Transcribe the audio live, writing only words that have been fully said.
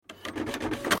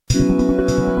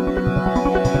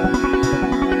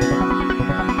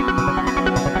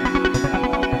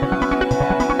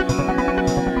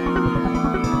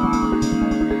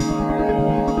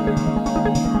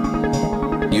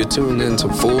to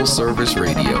Full Service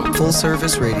Radio. Full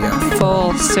Service Radio.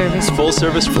 Full Service. Full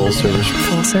Service. Full Service.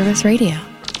 Full Service Radio.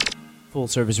 Full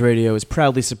Service Radio is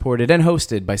proudly supported and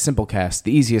hosted by Simplecast,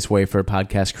 the easiest way for a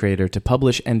podcast creator to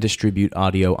publish and distribute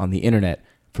audio on the internet.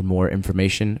 For more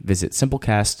information, visit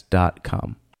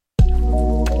simplecast.com.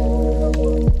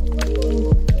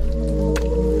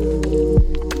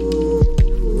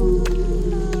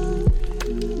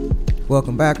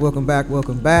 Welcome back.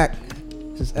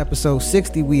 This is episode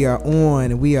 60. We are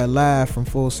on and we are live from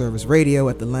Full Service Radio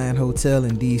at the Lion Hotel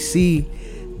in D.C.,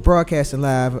 broadcasting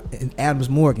live in Adams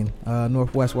Morgan,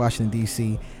 Northwest Washington,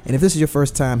 D.C. And if this is your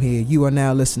first time here, you are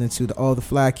now listening to the All the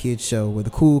Fly Kids show, where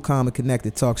the cool, calm, and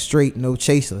connected talk straight, no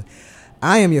chaser.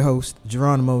 I am your host,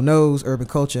 Geronimo Knows, urban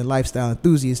culture and lifestyle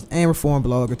enthusiast and reform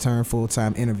blogger turned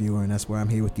full-time interviewer, and that's why I'm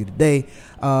here with you today.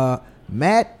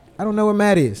 Matt, I don't know where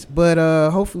Matt is, but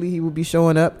hopefully he will be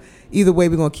showing up. Either way,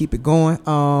 we're going to keep it going.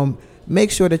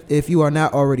 Make sure that if you are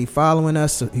not already following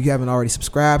us, if you haven't already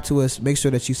subscribed to us, make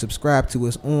sure that you subscribe to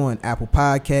us on Apple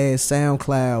Podcasts,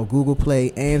 SoundCloud, Google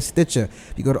Play, and Stitcher.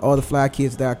 If you go to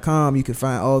alltheflykids.com, you can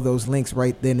find all those links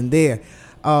right then and there.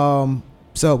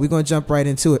 So we're going to jump right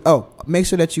into it. Oh, make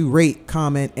sure that you rate,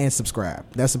 comment, and subscribe.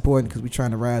 That's important because we're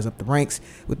trying to rise up the ranks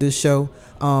with this show.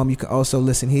 You can also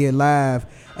listen here live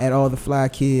at All the Fly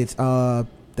Kids.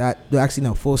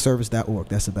 Fullservice.org.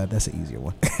 That's an easier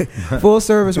one.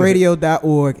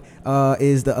 Fullserviceradio.org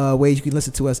is the way you can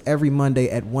listen to us every Monday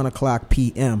at 1 o'clock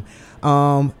p.m.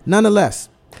 Nonetheless,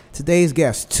 today's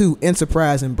guests, two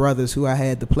enterprising brothers who I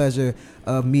had the pleasure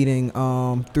of meeting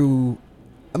through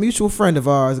a mutual friend of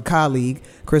ours, a colleague,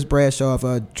 Chris Bradshaw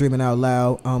of Dreaming Out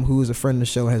Loud, who is a friend of the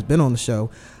show, has been on the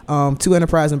show. Two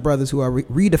enterprising brothers who are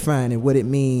redefining what it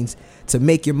means to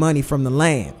make your money from the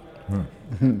land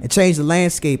and change the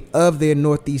landscape of their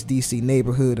Northeast D.C.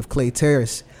 neighborhood of Clay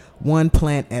Terrace, one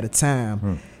plant at a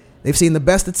time. They've seen the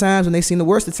best of times and they've seen the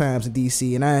worst of times in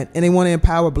D.C. and they want to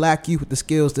empower black youth with the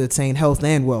skills to attain health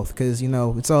and wealth, because, you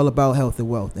know, it's all about health and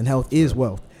wealth, and health is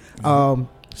wealth. So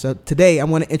today I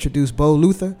want to introduce Bo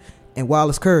Luther and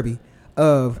Wallace Kirby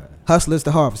of Hustlers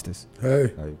to Harvesters.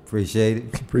 Hey. I appreciate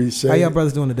it. How y'all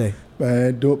brothers doing today?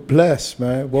 Man, blessed,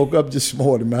 man. Woke up this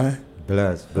morning, man.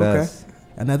 Blessed. Okay.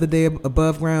 Another day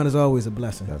above ground is always a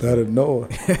blessing. Better know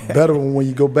it. Better when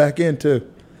you go back into.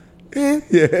 Yeah.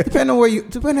 Depending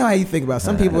on how you think about it.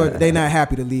 Some people they're not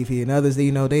happy to leave here, and others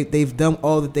they've done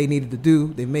all that they needed to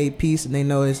do. They've made peace, and they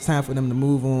know it's time for them to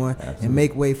move on and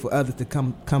make way for others to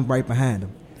come right behind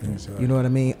them. Exactly. You know what I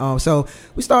mean? So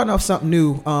we're starting off something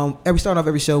new. We start off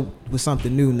every show with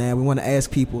something new. Now we want to ask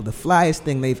people the flyest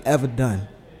thing they've ever done.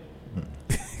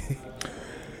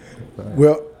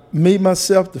 Well, me,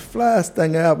 myself, the flyest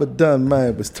thing I ever done,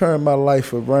 man, was turn my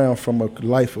life around from a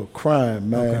life of crime,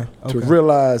 man, to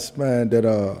realize, man,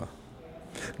 that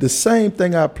the same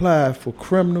thing I applied for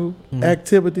criminal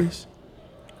activities,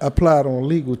 I applied on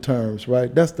legal terms,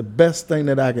 right? That's the best thing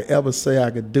that I could ever say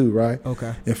I could do, right?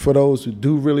 Okay. And for those who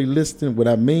do really listen, what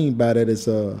I mean by that is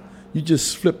you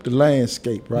just flip the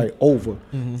landscape, right, over.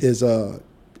 Is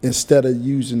instead of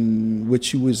using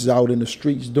what you was out in the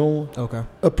streets doing,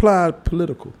 apply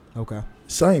political. Okay.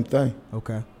 Same thing.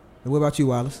 Okay. And what about you,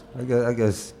 Wallace? I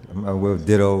guess I will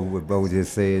ditto what Bo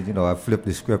just said. You know, I flipped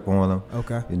the script on them.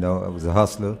 Okay. You know, I was a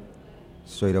hustler,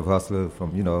 straight up hustler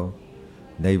from, you know,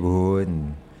 neighborhood,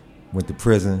 and went to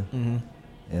prison,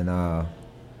 and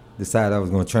decided I was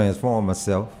going to transform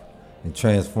myself and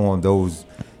transform those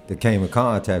that came in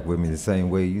contact with me the same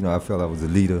way. You know, I felt I was a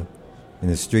leader in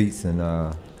the streets, and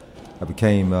I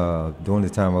became, during the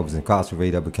time I was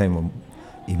incarcerated, I became an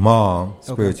imam,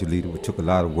 spiritual leader, which took a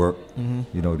lot of work,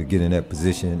 you know, to get in that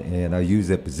position. And I used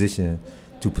that position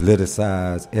to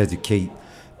politicize, educate,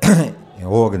 and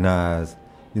organize,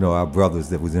 you know, our brothers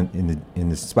that was in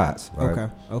the spots, right?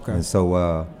 Okay. And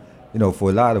so, you know, for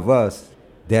a lot of us,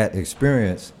 that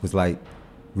experience was like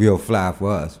real fly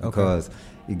for us, because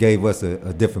it gave us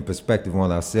a different perspective on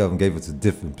ourselves and gave us a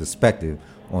different perspective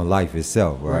on life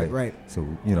itself, right? Right. So,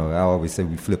 you know, I always say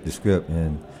we flipped the script,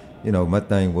 and, you know, my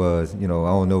thing was, you know,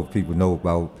 I don't know if people know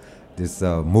about this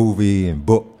movie and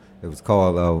book. It was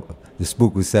called The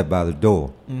Spook Was Set by the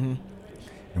Door. And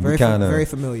very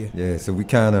familiar. Yeah, so we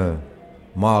kind of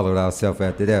modeled ourselves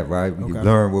after that, right? We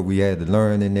learned what we had to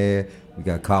learn in there. We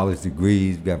got college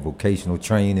degrees, we got vocational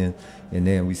training, And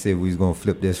then we said we was gonna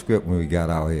flip that script when we got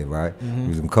out here, right? We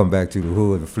was gonna come back to the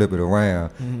hood and flip it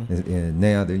around. And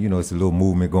now that it's a little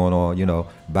movement going on,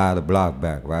 buy the block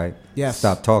back, right? Yes.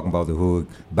 Stop talking about the hood,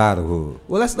 buy the hood.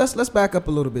 Well, let's back up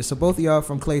a little bit. So both of y'all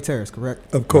from Clay Terrace,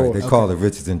 correct? Of course. Right, they call it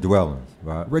Richardson Dwellings,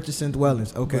 right? Richardson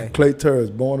Dwellings. Okay. Clay Terrace,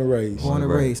 born and raised. Born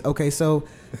and raised. Okay, so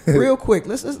real quick,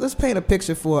 let's paint a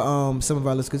picture for some of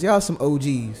our listeners, because y'all some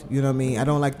OGs. You know what I mean? I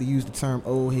don't like to use the term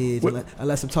old heads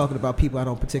unless I'm talking about people I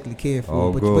don't particularly care for.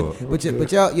 Oh,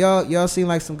 but y'all seem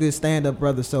like some good stand up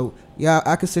brothers. So y'all,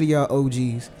 I consider y'all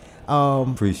OGs.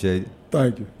 Appreciate it.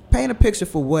 Thank you. Paint a picture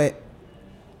for what,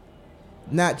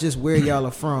 not just where y'all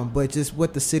are from, but just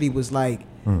what the city was like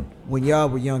when y'all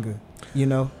were younger.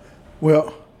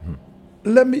 Well,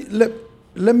 let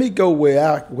me go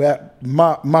where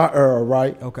my era,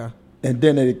 right? Okay. And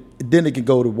then it can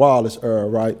go to Wallace era,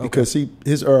 right? Okay. Because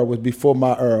his era was before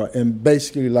my era, and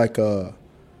basically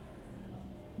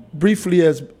briefly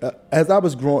as I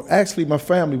was growing, actually my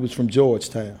family was from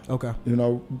Georgetown. Okay.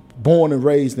 Born and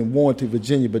raised in Warrenton,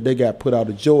 Virginia, but they got put out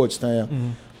of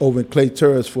Georgetown over in Clay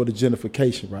Terrace for the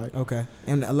gentrification, right? Okay.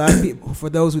 And a lot of people, for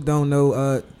those who don't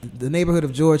know, the neighborhood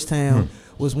of Georgetown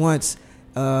was once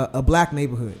a black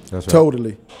neighborhood. That's right.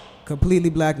 Totally. Completely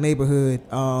black neighborhood,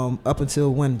 up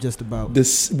until when, just about? They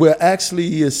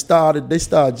started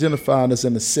gentrifying us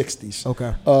in the 60s.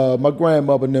 Okay. My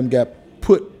grandmother and them got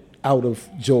put out of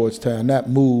Georgetown, not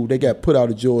moved. They got put out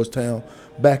of Georgetown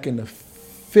back in the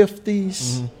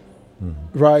 50s,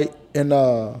 right? And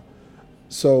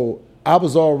so I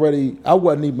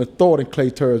wasn't even thought in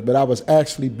Clay Terrace, but I was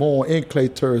actually born in Clay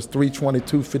Terrace,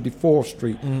 322 54th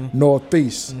Street,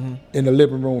 Northeast, in the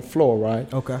living room floor,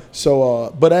 right? Okay.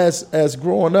 So, but as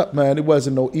growing up, man, it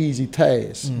wasn't no easy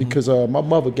task because my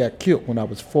mother got killed when I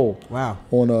was 4. Wow.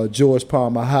 On George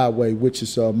Palmer Highway, which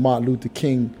is Martin Luther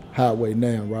King Highway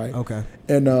now, right? Okay.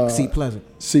 And Seat Pleasant.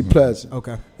 Seat Pleasant.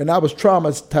 Okay. And I was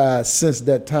traumatized since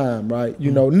that time, right?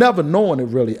 Never knowing it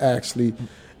really, actually.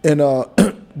 And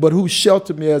but who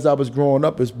sheltered me as I was growing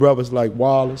up is brothers like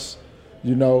Wallace,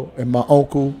 and my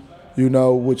uncle,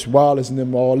 which Wallace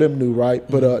and all them knew, right?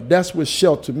 But that's what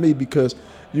sheltered me because,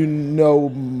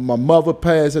 my mother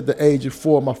passed at the age of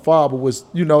 4. My father was,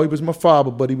 he was my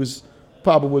father, but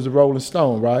Papa was a Rolling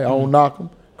Stone, right? I don't knock him.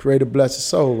 Creator bless his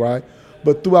soul, right?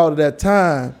 But throughout that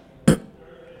time,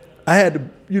 I had to,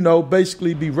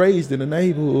 basically be raised in a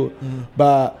neighborhood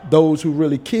by those who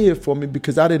really cared for me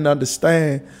because I didn't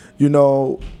understand,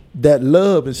 that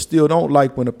love, and still don't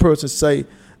like when a person say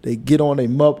they get on their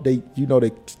mother, they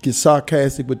get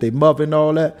sarcastic with their mother and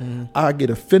all that. I get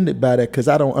offended by that because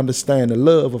I don't understand the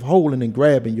love of holding and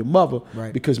grabbing your mother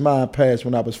because mine passed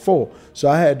when I was 4. So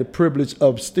I had the privilege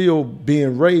of still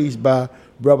being raised by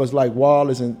brothers like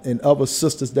Wallace and other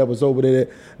sisters that was over there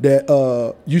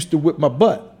that used to whip my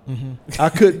butt. I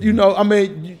could,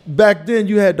 back then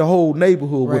you had the whole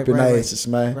neighborhood whipping asses,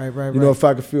 man. Right. If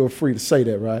I could feel free to say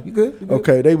that, right? You good?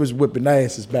 Okay, they was whipping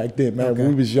asses back then, man. When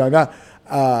we was young, I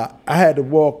had to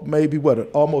walk maybe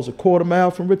almost a quarter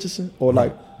mile from Richardson, or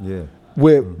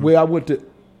where I went to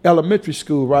elementary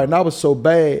school, right? And I was so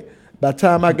bad. By the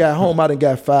time I got home, I done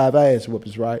got 5 ass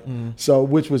whoopers, right? So,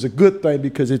 which was a good thing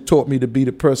because it taught me to be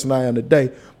the person I am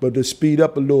today. But to speed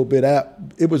up a little bit,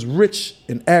 it was rich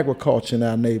in agriculture in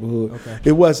our neighborhood. Okay.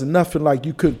 It wasn't nothing like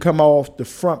you couldn't come off the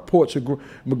front porch of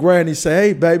my granny say,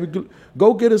 "Hey, baby,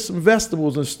 go get us some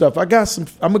vegetables and stuff. I'm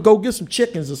gonna go get some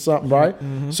chickens or something, right?"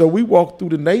 So we walked through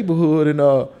the neighborhood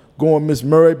and going Miss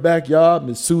Murray backyard,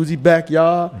 Miss Susie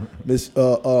backyard, Miss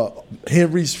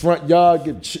Henry's front yard,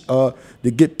 to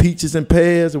get peaches and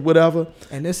pears or whatever.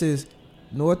 And this is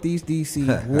Northeast DC,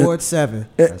 Ward 7.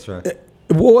 That's right.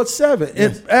 Ward 7.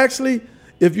 Yes. And actually,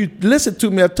 if you listen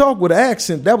to me, I talk with an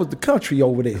accent. That was the country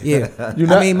over there. Yeah.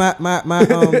 I mean,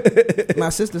 my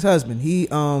sister's husband,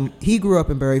 he grew up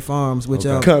in Berry Farms, which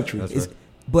country. That's right.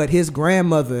 but his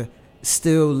grandmother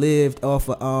still lived off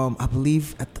of I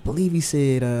believe he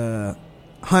said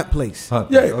Hunt Place.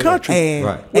 Country.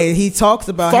 And he talks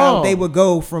about Farm. how they would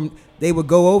go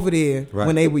over there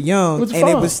when they were young, and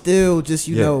it was still just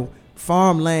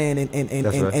farmland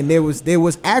and there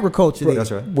was agriculture there.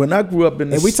 That's right. When I grew up in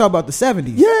the And we talk about the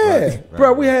 70s. Yeah,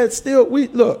 bro.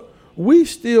 We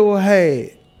still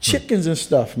had chickens and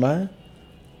stuff, man.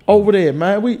 Over there,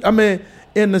 man.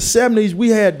 In the 70s, we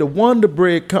had the Wonder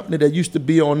Bread company that used to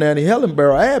be on Nanny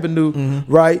Hellenborough Avenue,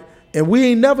 right? And we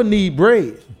ain't never need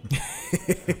bread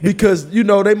because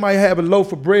they might have a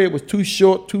loaf of bread was too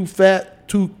short, too fat,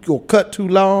 or cut too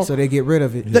long. So they get rid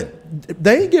of it.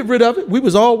 They ain't get rid of it. We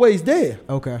was always there.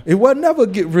 Okay. It was never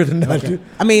get rid of nothing. Okay.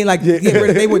 I mean, like get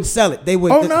rid of, they wouldn't sell it. They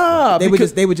would. Oh nah. They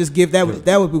would just give that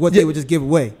would be what they would just give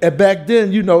away. And back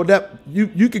then, you know that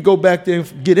you could go back there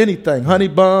and get anything, honey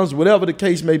buns, whatever the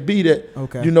case may be that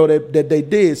you know that they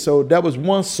did. So that was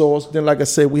one source. Then, like I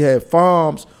said, we had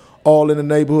farms all in the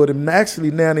neighborhood, and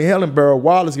actually now in Hellenborough,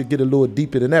 Wallace could get a little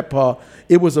deeper than that part.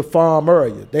 It was a farm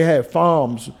area. They had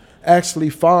farms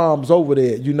over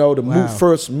there. You know, the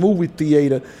first movie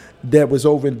theater that was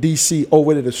over in D.C.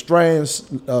 over at the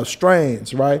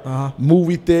Strands, right? Uh-huh.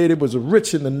 Movie theater was a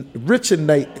rich in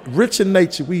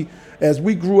nature. As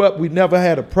we grew up, we never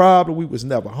had a problem. We was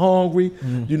never hungry.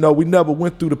 You know, we never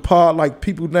went through the park like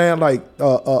people now, like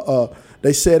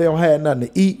they said they don't have nothing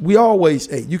to eat. We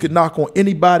always ate. You could knock on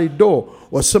anybody's door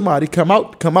or somebody come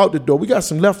out the door. We got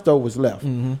some leftovers left,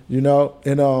 you know.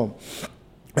 And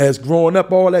as growing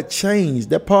up, all that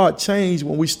changed. That part changed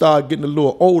when we started getting a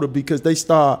little older because they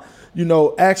start, you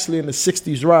know, actually in the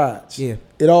 60s riots. Yeah.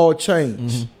 It all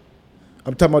changed.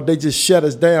 I'm talking about they just shut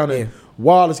us down and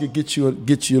Wallace could get you a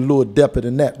little deeper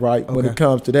than that, right? When it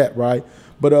comes to that, right?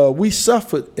 But we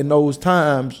suffered in those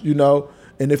times, you know.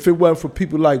 And if it wasn't for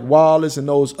people like Wallace and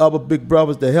those other big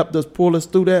brothers that helped us pull us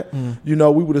through that, you know,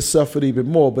 we would have suffered even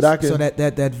more. But so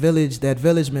that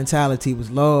village mentality was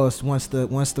lost once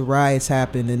the riots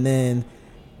happened, and then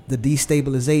the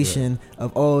destabilization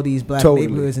of all these black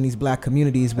neighborhoods and these black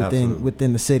communities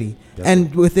within the city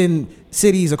and within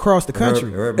cities across the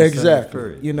country.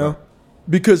 Exactly. You know,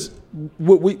 because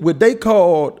what they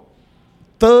called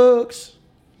thugs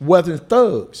wasn't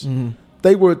thugs.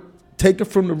 They were taken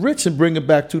from the rich and bring it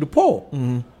back to the poor.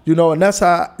 You know, and that's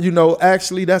how, you know,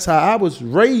 actually that's how I was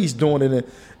raised doing it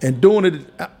and doing it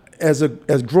as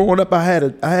growing up. I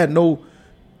had no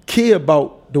care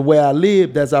about the way I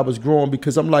lived as I was growing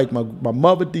because I'm like my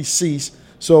mother deceased,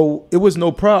 so it was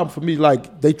no problem for me.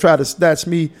 Like they tried to snatch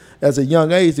me as a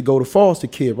young age to go to foster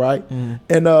care, right?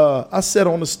 And I sat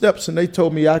on the steps and they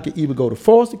told me I could either go to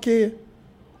foster care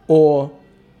or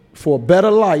for a better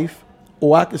life,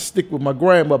 or I could stick with my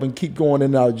grandmother and keep going in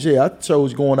and out of jail. I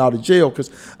chose going out of jail because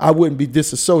I wouldn't be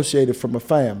disassociated from my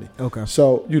family. Okay.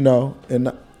 So, you know,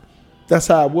 and that's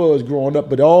how I was growing up.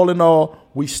 But all in all,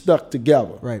 we stuck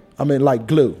together. Right. I mean, like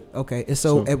glue. Okay. And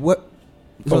so at what,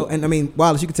 and I mean,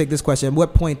 Wallace, you can take this question. At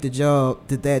what point did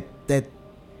that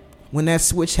when that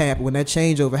switch happened, when that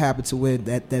changeover happened to where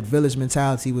that village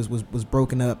mentality was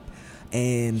broken up,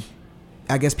 and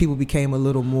I guess people became a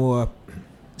little more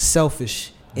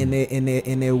selfish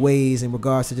in their ways in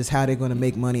regards to just how they're going to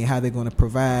make money and how they're going to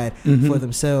provide for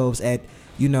themselves at,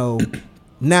 you know,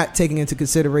 not taking into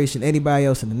consideration anybody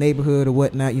else in the neighborhood or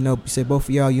whatnot. You know, you said both of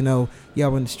y'all, you know,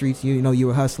 y'all were in the streets, you know, you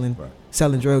were hustling,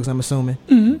 selling drugs, I'm assuming.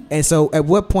 And so at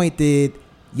what point did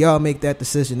y'all make that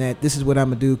decision that this is what I'm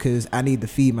going to do because I need to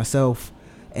feed myself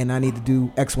and I need to do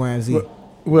X, Y, and Z?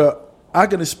 Well, I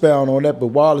can expound on that, but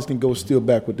Wallace can go still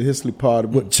back with the history part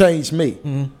of what changed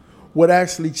me. What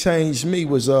actually changed me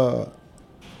was, I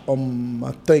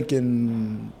think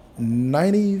in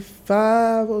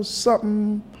 95 or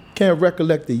something, can't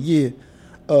recollect the year,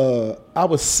 I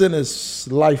was sentenced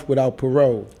life without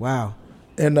parole. Wow.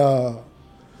 And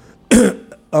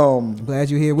glad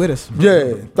you're here with us.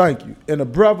 Yeah, thank you. And a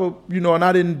brother, you know, and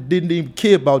I didn't even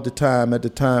care about the time at the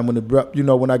time when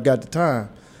when I got the time.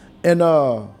 And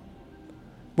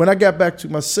when I got back to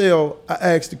my cell, I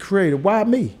asked the creator, why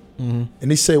me? And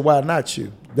he said, why not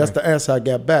you? That's the answer I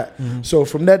got back. So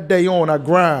from that day on, I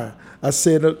grind. I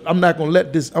said, I'm not going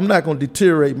to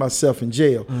deteriorate myself in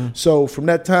jail. So from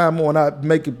that time on, I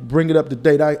bring it up to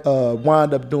date. I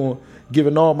wind up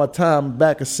giving all my time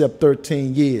back except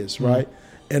 13 years, right?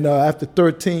 And after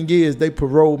 13 years, they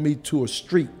paroled me to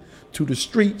the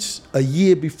streets a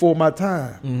year before my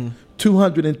time.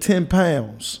 210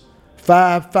 pounds,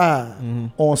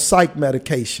 5'5", on psych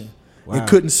medication. Wow. And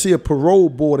couldn't see a parole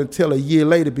board until a year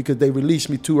later because they released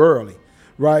me too early,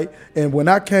 right? And when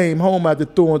I came home after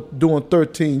doing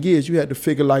 13 years, you had to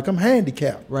figure like I'm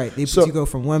handicapped. Right. They put you go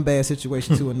from one bad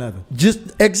situation to another. Just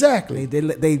exactly.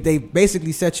 They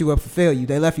basically set you up for failure.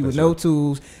 They left you with no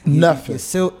tools. Nothing.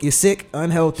 You're sick,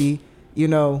 unhealthy. You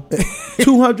know,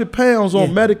 200 pounds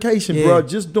on medication, bro.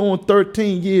 Just doing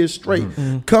 13 years straight.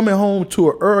 Coming home to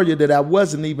an area that I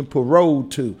wasn't even paroled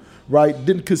to. Right,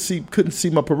 couldn't see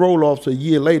my parole officer a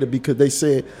year later because they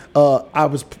said I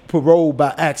was paroled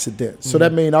by accident. So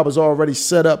that means I was already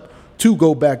set up to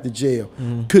go back to jail.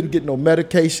 Couldn't get no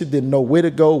medication, didn't know where to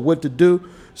go, what to do.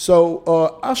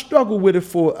 So I struggled with it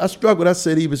I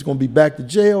said he was going to be back to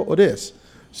jail or this.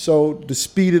 So to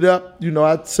speed it up, you know,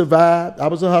 I survived. I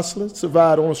was a hustler,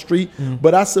 survived on the street,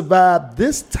 but I survived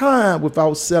this time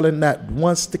without selling that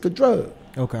one stick of drug.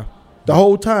 Okay. The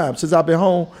whole time since I've been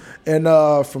home. And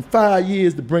from 5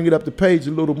 years, to bring it up the page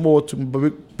a little more to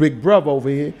my big brother over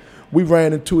here, we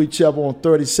ran into each other on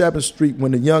 37th Street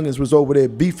when the youngins was over there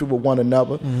beefing with one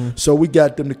another. So we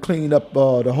got them to clean up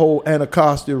the whole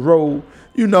Anacostia Road,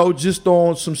 you know, just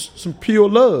on some pure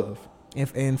love.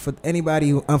 And for anybody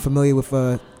who unfamiliar with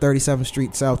 37th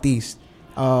Street Southeast,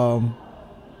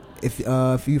 if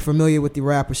you're familiar with the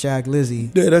rapper Shaq Lizzy,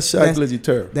 Yeah, that's Shaq Lizzy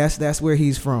Turr. That's where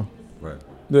he's from. Right.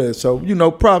 Yeah, so, you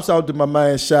know, props out to my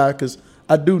man Shaq, because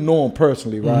I do know him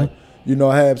personally, right? You know,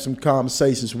 I have some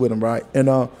conversations with him, right?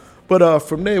 And but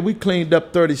from there, we cleaned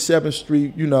up 37th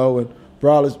Street, you know, and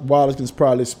Wallace can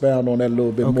probably expound on that a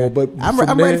little bit more. But I'm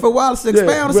ready for Wallace to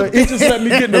expound. Yeah, he just let me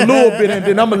get in a little bit, and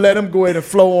then I'm gonna let him go ahead and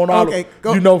flow on all,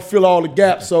 you know, fill all the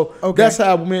gaps. So that's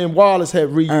how me and Wallace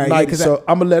have reunited. Right, so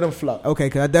I'm gonna let him flow. Okay,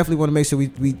 because I definitely want to make sure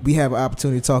we have an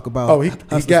opportunity to talk about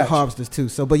hustlers and harvesters too.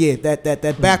 So, but yeah,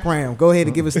 that background. Go ahead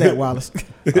and give us that, Wallace.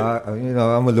 You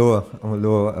know, I'm a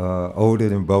little older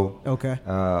than Bo. Okay.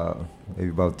 Maybe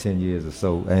about 10 years or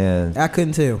so, and I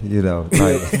couldn't tell. You know,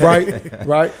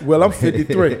 right. Well, I'm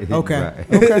 53. Okay.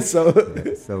 Right. Okay.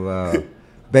 So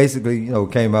basically, you know,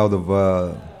 came out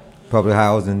of public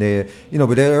housing there. You know,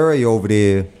 but that area over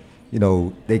there, you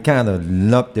know, they kind of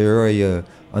lumped the area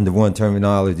under one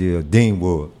terminology of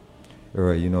Deanwood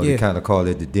area. You know, they kind of call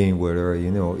it the Deanwood area.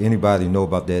 You know, anybody know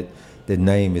about that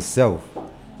name itself?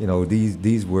 You know,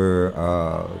 these were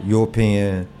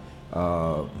European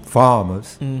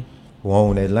farmers who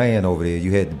owned that land over there.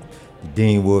 You had the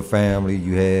Deanwood family,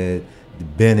 you had the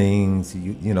Bennings,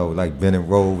 you know, like Benning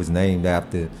Road was named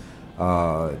after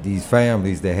these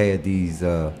families that had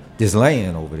this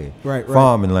land over there, right.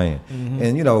 farming land.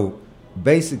 And, you know,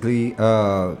 basically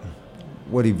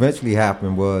what eventually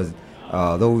happened was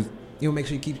those... You'll make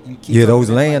sure you keep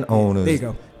those landowners. There you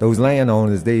go. Those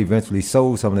landowners, they eventually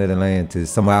sold some of that land to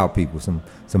some of our people, some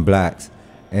blacks.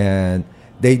 And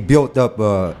they built up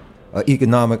a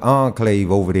economic enclave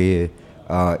over there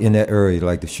in that area,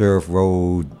 like the Sheriff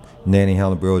Road, Nanny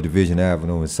Hallenborough Division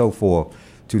Avenue, and so forth,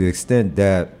 to the extent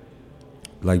that,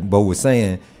 like Bo was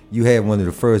saying, you had one of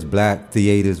the first black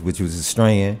theaters, which was the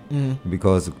Strand,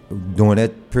 because during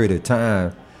that period of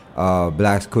time,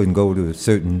 blacks couldn't go to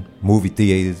certain movie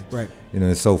theaters, right? You know,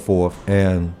 and so forth.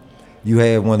 And you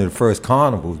had one of the first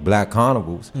carnivals, black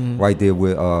carnivals, right there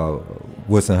where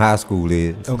Woodson High School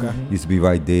is. Okay. Used to be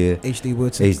right there. H.D.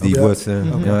 Woodson. H.D.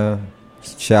 Woodson.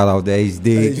 Shout out to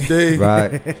H.D.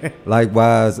 Right.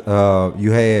 Likewise,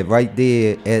 you had right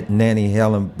there at Nanny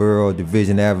Hallenborough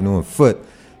Division Avenue and Foot,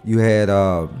 you had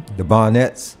the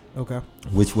Barnetts,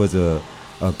 which was a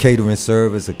catering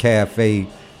service, a cafe,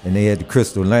 and they had the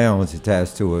Crystal Lounge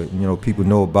attached to it. You know, people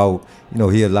know about,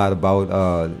 hear a lot about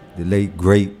the late,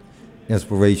 great,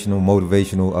 inspirational,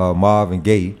 motivational Marvin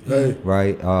Gaye,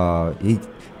 right? He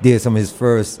did some of his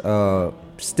first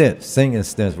singing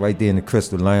stints right there in the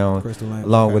Crystal Lounge,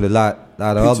 along with a lot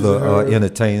of other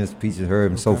entertainers, Peaches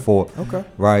Herb and so forth,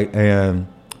 right? And,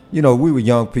 we were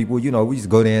young people, we used to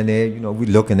go down there, we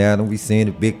looking at them, we seeing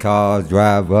the big cars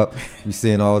drive up, we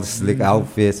seeing all the slick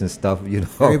outfits and stuff,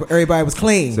 Everybody was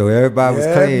clean. So everybody was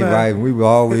clean, man. Right? We were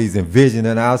always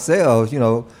envisioning ourselves,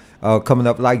 coming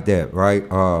up like that, right?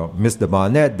 Mr.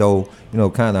 Barnett, though,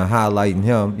 kind of highlighting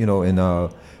him,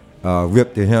 and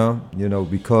ripped to him,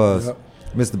 because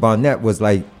Mr. Barnett was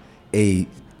like a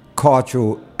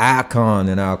cultural icon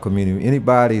in our community.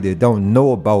 Anybody that don't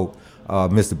know about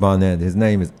Mr. Barnett, his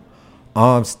name is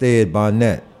Armstead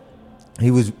Barnett.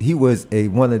 He was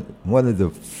one of the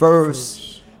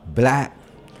first black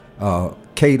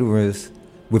caterers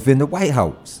within the White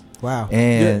House. Wow!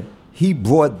 And he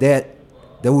brought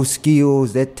those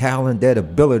skills, that talent, that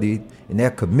ability, and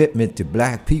that commitment to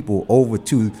black people over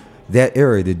to that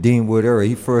area, the Deanwood area.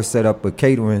 He first set up a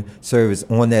catering service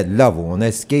on that level, on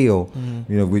that scale.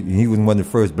 He was one of the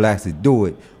first blacks to do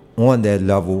it on that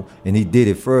level, and he did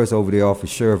it first over there off of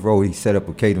Sheriff Road. He set up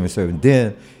a catering service.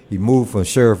 Then he moved from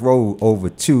Sheriff Road over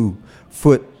to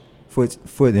Foot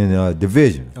in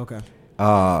Division. Okay.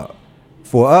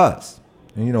 For us,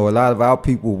 and, a lot of our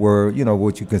people were,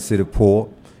 what you consider poor.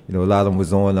 A lot of them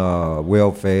was on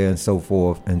welfare and so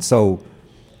forth, and so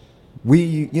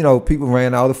we, people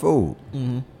ran out of food.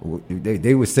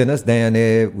 They would send us down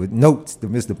there with notes to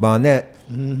Mr. Barnett.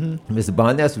 Mr.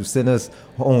 Barnett would send us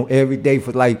home every day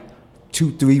for like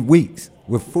 2-3 weeks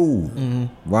with food,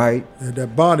 right? And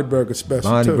that Bonnie Burger special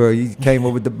Bonnie too. Burger, he came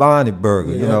up with the Bonnie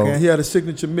Burger, He had a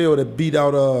signature meal that beat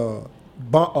out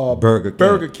Burger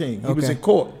King. He was in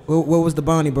court. What was the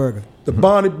Bonnie Burger? The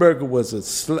Bonnie Burger was a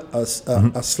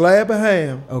slab of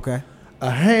ham. Okay. A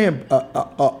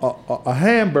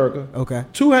hamburger. Okay.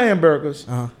 2 hamburgers.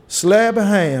 Slab of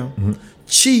ham,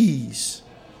 cheese,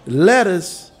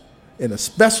 lettuce, and a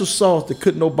special sauce that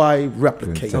couldn't nobody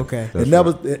replicate. Okay. And that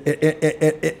was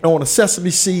on a sesame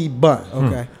seed bun.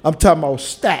 Okay. I'm talking about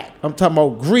stacked. I'm talking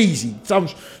about greasy. Some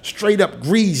straight up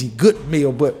greasy, good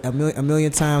meal, but A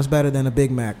million times better than a Big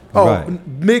Mac.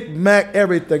 Big Mac,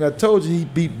 everything. I told you he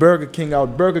beat Burger King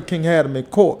out. Burger King had him in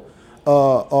court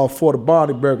for the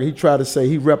Bonnie Burger. He tried to say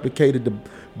he replicated the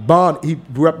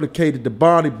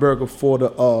Bonnie Burger for the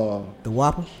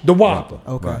Whopper? The Whopper.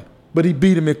 Okay. Right. But he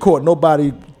beat him in court.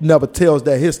 Nobody never tells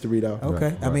that history though.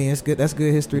 Okay. Right. I mean, it's good. That's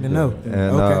good history to know. And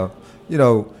okay.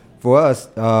 For us,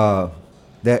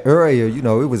 that area,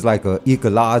 it was like an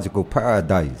ecological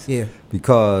paradise. Yeah.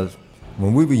 Because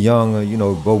when we were younger,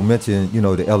 Bo mentioned,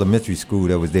 the elementary school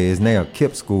that was there. It's now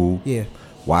Kip School. Yeah.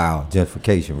 Wow,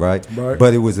 gentrification, right? Right.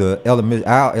 But it was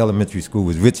our elementary school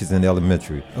was Richardson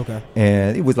Elementary. Okay.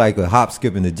 And it was like a hop,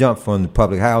 skip, and a jump from the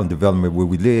public housing development where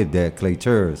we lived at Clay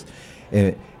Terrace.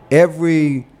 And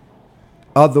every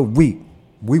other week,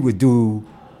 we would do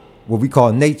what we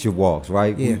call nature walks,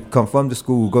 right? Yeah. We come from the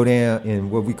school, go down in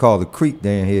what we call the creek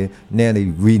down here. Now they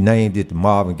renamed it the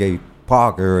Marvin Gaye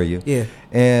Park area. Yeah.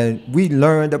 And we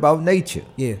learned about nature.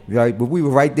 Yeah. Right? But we were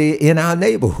right there in our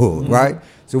neighborhood, right?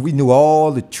 So we knew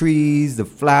all the trees, the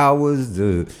flowers,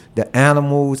 the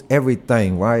animals,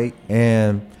 everything, right?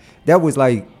 And that was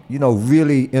like,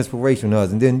 really inspirational to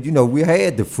us. And then, we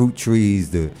had the fruit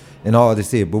trees and all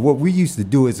this here. But what we used to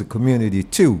do as a community,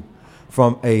 too,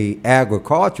 from a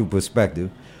agricultural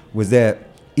perspective, was that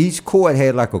each court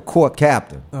had like a court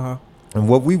captain. Uh-huh. And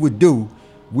what we would do,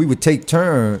 we would take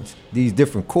turns, these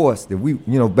different courts that we,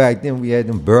 back then we had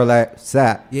them burlap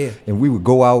sack. Yeah. And we would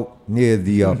go out near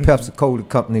the Pepsi-Cola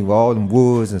company with all them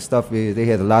woods and stuff there. They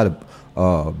had a lot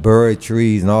of berry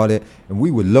trees and all that. And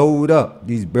we would load up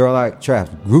these burlap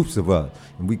traps, groups of us.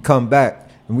 And we come back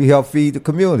and we help feed the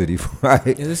community, right?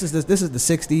 Yeah, this is the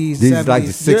 60s, These 70s. is like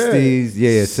the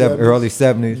 60s, early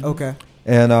 70s. Okay.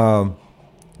 And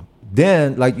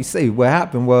then, like you say, what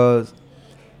happened was,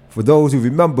 for those who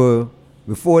remember,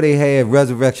 before they had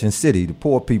Resurrection City, the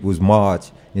Poor People's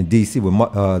March in D.C. with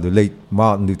the late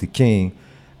Martin Luther King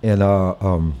and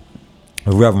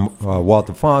Reverend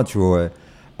Walter Fauntroy,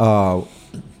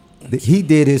 he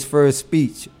did his first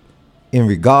speech in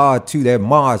regard to that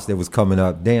march that was coming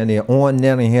up down there on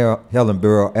Nellie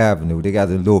Hellenborough Avenue. They got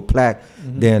a little plaque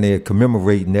down there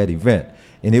commemorating that event.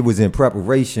 And it was in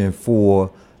preparation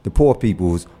for the Poor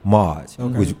People's March,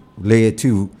 which led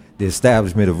to the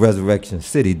establishment of Resurrection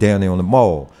City down there on the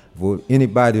mall. For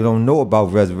anybody who don't know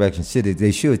about Resurrection City,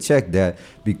 they should check that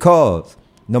because,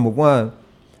 number one,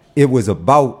 it was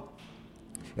about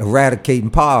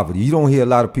eradicating poverty. You don't hear a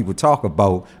lot of people talk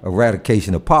about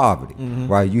eradication of poverty,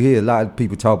 right? You hear a lot of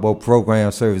people talk about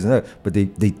program service and that, but they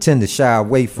tend to shy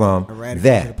away from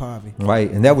that, poverty.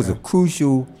 Right? And that was a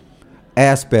crucial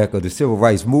aspect of the civil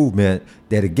rights movement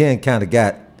that, again, kind of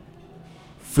got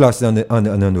flushed under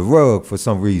the rug for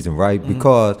some reason, right?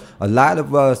 Because a lot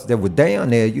of us that were down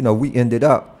there, we ended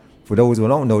up, for those who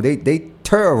don't know, they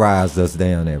terrorized us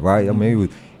down there, right? I mean,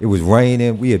 it was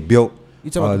raining. We had built. You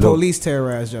talking about the police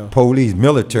terrorized y'all? Police,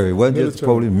 military, wasn't just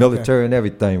police, military and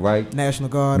everything, right? National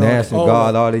Guard,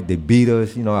 all they beat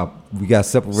us. We got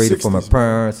separated from our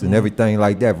parents and everything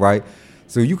like that, right?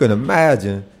 So you can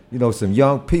imagine, some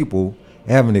young people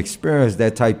having experienced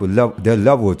that type of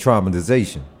level of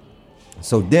traumatization.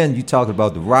 So then you talk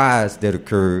about the riots that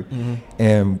occurred,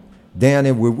 and down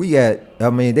there where we at,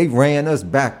 I mean, they ran us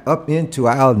back up into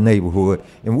our neighborhood,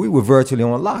 and we were virtually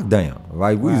on lockdown,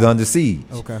 right? We was under siege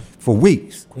for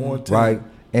weeks, right?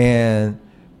 And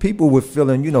people were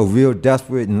feeling, real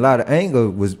desperate, and a lot of anger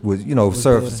was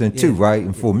surfacing too, right?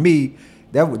 And for me,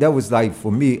 that was like,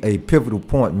 for me, a pivotal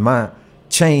point in my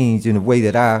change in the way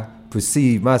that I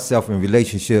perceive myself in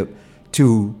relationship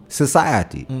to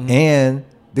society and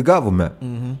the government.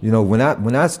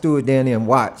 When I stood down there and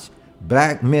watched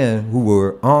black men who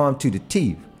were armed to the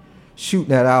teeth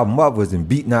shooting at our mothers and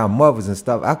beating our mothers and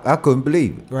stuff, I couldn't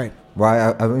believe it. Right.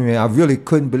 I mean, I really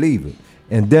couldn't believe it.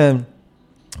 And then,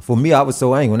 for me, I was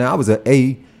so angry. Now, I was an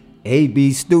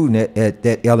A-B student at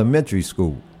that elementary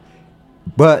school.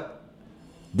 But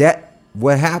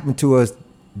what happened to us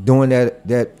during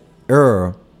that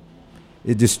era,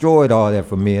 it destroyed all that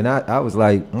for me. And I was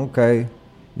like, okay,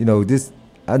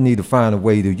 I need to find a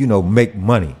way to, make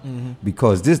money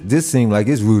because this seemed like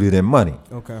it's rooted in money.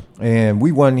 Okay. And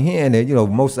we wasn't hearing that,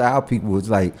 most of our people was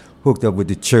like hooked up with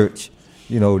the church.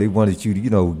 They wanted you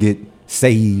to, get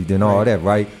saved and all that,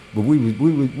 right? But we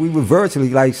were virtually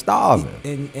like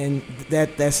starving. And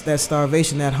that's that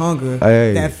starvation, that hunger,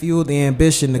 Hey. that fueled the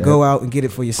ambition to go out and get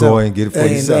it for yourself. Go and get it for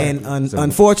yourself. And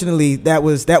unfortunately, that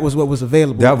was what was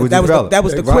available. That was developed.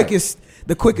 the Right. quickest.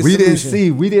 The quickest We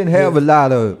solution. we didn't have a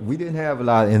lot of,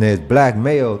 and as black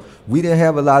males, we didn't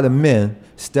have a lot of men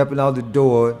stepping out the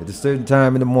door at a certain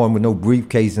time in the morning with no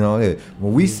briefcase and all that.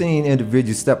 When we seen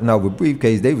individuals stepping out with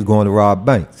briefcase, they was going to rob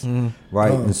banks,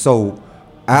 right? And so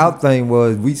our thing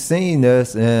was, we seen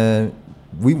this and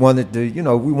we wanted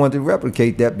to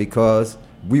replicate that because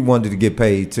we wanted to get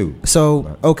paid too.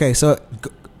 So okay, so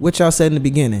what y'all said in the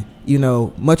beginning,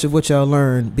 much of what y'all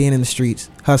learned being in the streets,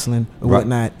 hustling or Right.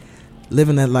 whatnot,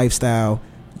 living that lifestyle,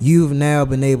 you've now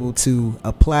been able to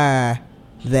apply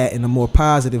that in a more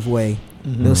positive way.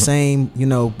 Those same,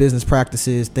 business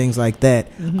practices, things like that,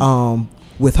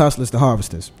 with Hustlers to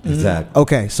Harvesters. Exactly.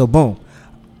 Okay, so boom.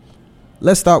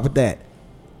 Let's start with that.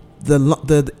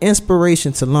 The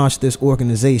inspiration to launch this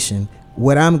organization,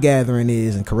 what I'm gathering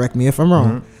is, and correct me if I'm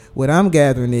wrong, what I'm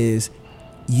gathering is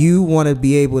you want to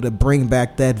be able to bring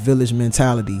back that village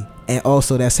mentality and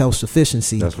also that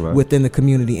self-sufficiency That's right. within the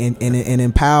community and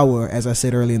empower, as I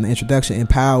said earlier in the introduction,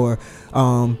 empower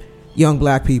young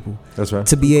black people. That's right.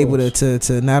 To be able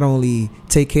to not only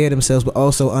take care of themselves, but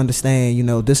also understand,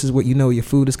 this is what your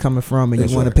food is coming from, and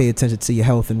That's you want right. to pay attention to your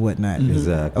health and whatnot.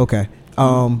 Exactly. Okay.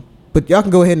 But y'all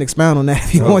can go ahead and expound on that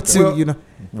if you want to.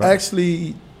 Well,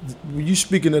 Actually, you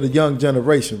speaking of the young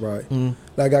generation, right?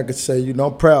 Like I could say,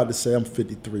 I'm proud to say I'm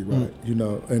 53, right?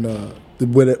 And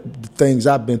the things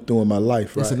I've been through in my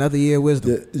life, right? It's another year of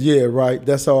wisdom. Yeah, right.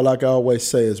 That's all I can always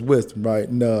say is wisdom, right?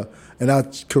 And I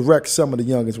correct some of the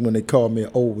youngest when they call me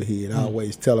an overhead. I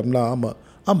always tell them, no,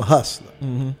 I'm a hustler.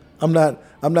 I'm not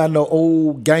no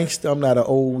old gangster. I'm not an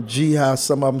old G, how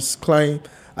some of them claim.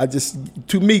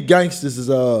 To me, gangsters is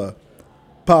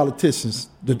politicians,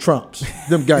 the Trumps,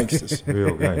 them gangsters.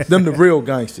 Real gangsters. Them the real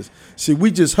gangsters. See, we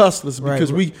just hustlers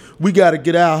because we got to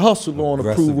get our hustle on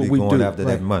to prove what we going do. after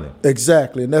that money.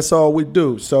 Exactly, and that's all we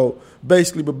do. So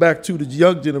basically, but back to the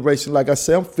young generation, like I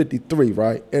said, I'm 53,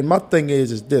 right? And my thing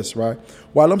is this, right?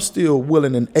 While I'm still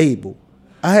willing and able,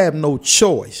 I have no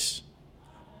choice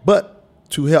but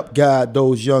to help guide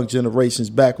those young generations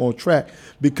back on track,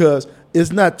 because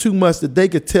it's not too much that they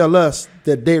could tell us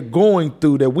that they're going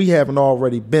through that we haven't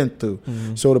already been through.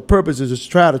 So the purpose is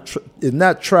to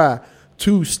not try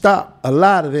to stop a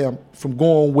lot of them from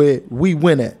going where we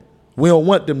went at. We don't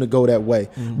want them to go that way.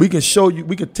 We can show you,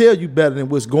 we can tell you better than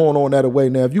what's going on that way.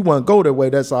 Now, if you want to go that way,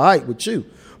 that's all right with you.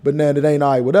 But now it ain't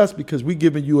all right with us because we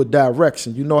giving you a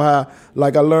direction. You know how,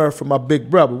 like I learned from my big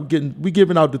brother, we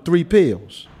giving out the 3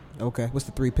 pills. Okay. What's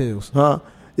the 3 pills?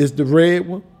 It's the red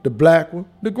one, the black one,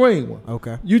 the green one.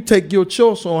 Okay. You take your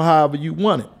choice on however you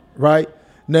want it, right?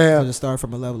 Now, Just start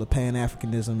from a level of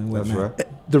Pan-Africanism and That's whatnot.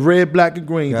 right. the red, black, and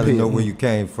green You got pill. to know where you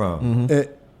came from.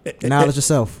 Knowledge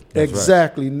yourself. That's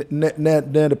Exactly. Now,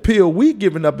 the pill we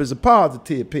giving up is a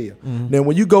positive pill. Now,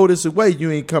 when you go this way,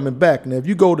 you ain't coming back. Now, if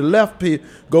you go the left pill,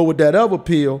 go with that other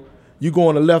pill, you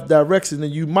go in the left direction,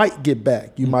 and you might get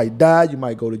back. You might die. You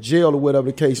might go to jail or whatever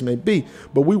the case may be.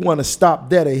 But we want to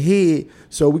stop that ahead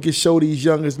so we can show these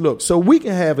youngers, look, so we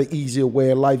can have an easier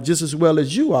way of life just as well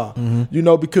as you are.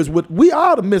 Because we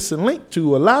are the missing link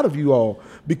to a lot of you all.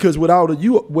 Because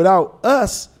without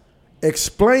us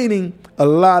explaining a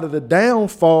lot of the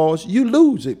downfalls, you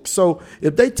lose it. So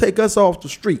if they take us off the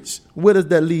streets, where does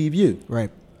that leave you? Right.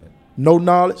 No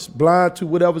knowledge, blind to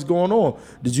whatever's going on.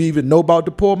 Did you even know about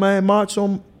the Poor Man March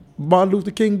on Martin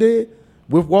Luther King did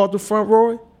with Walter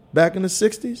Frontroy back in the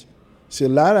 60s? See, a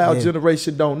lot of our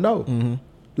generation don't know.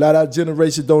 A lot of our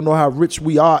generation don't know how rich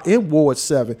we are in Ward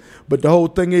 7. But the whole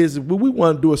thing is, what we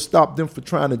want to do is stop them for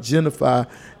trying to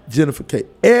gentrificate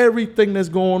everything that's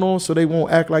going on so they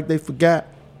won't act like they forgot.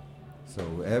 So,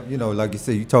 like you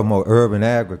said, you talking about urban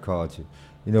agriculture.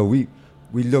 We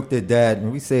looked at that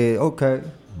and we said, okay,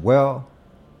 well,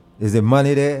 is there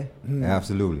money there?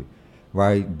 Absolutely.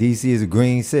 Right? DC is a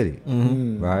green city.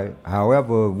 Right?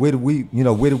 However, where do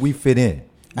we fit in?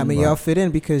 I mean, y'all fit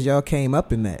in because y'all came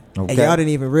up in that. Okay. And y'all didn't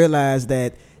even realize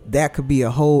that could be a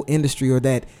whole industry, or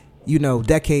that,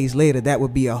 decades later, that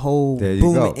would be a whole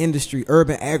booming industry.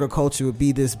 Urban agriculture would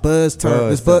be this buzz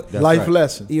term, Life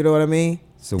lesson. You know what I mean?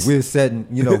 So we're setting,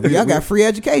 y'all got free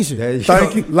education.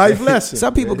 Thank you. Life lesson.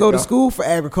 Some people go to school for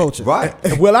agriculture. Right.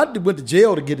 Well, I went to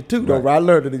jail to get it too, though. Right. I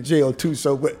learned it in jail too,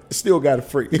 but still got it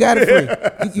free. You got it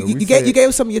free. You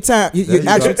gave some of your time, your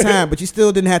actual time, but you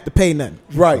still didn't have to pay nothing.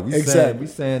 Right. We Exactly. we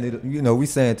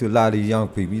saying to a lot of these young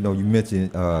people, you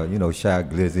mentioned, Shy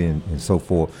Glizzy and so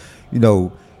forth,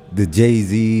 the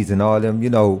Jay-Z's and all them,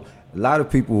 a lot of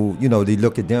people, you know, they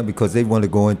look at them because they want to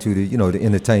go into the, you know, the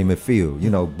entertainment field, you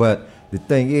know. But the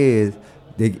thing is,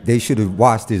 they should have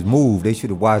watched his move. They should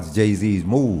have watched Jay-Z's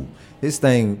move. His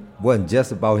thing wasn't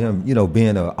just about him, you know,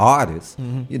 being an artist.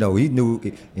 You know, he knew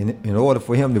in order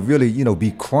for him to really, you know,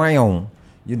 be crowned,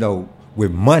 you know,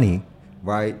 with money,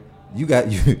 right? You got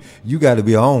to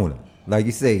be an owner. Like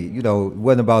you say, you know, it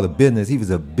wasn't about a business. He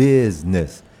was a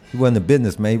business. He wasn't a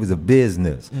businessman. He was a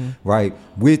business, right?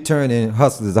 We're turning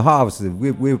hustlers to harvesters.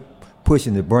 We're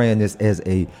pushing the brand this as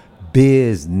a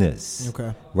business,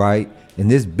 okay, right? In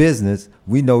this business,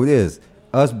 we know this.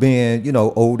 Us being, you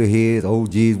know, older heads,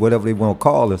 OGs, whatever they want to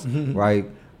call us, right?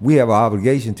 We have an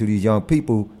obligation to these young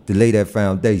people to lay that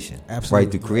foundation, absolutely,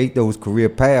 right? To create those career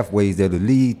pathways that will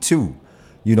lead to,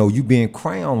 you know, you being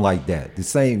crowned like that. The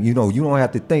same, you know, you don't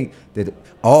have to think that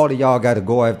all of y'all got to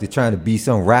go after trying to be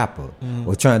some rapper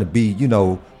or trying to be, you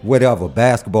know, whatever,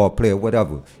 basketball player,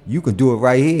 whatever. You can do it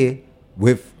right here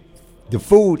with the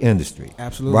food industry.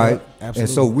 Absolutely. Right?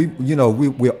 Absolutely. And so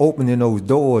we're opening those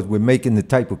doors. We're making the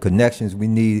type of connections we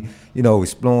need, you know,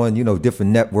 exploring, you know,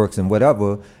 different networks and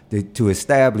whatever to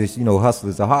establish, you know,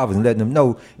 hustlers of harvest and letting them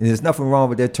know. And there's nothing wrong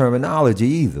with that terminology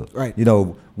either. Right. You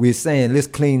know, we're saying let's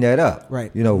clean that up.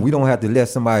 Right. You know, we don't have to let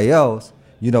somebody else,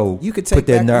 you know, you could take put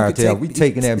that back, narrative. We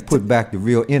taking that and put back the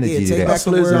real energy to that.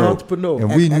 Hustlers and entrepreneurs.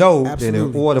 And we know that in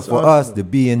Absolutely. order for us to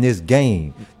be in this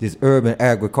game, this urban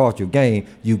agricultural game,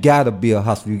 you got to be a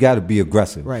hustler. You got to be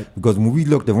aggressive. Right. Because when we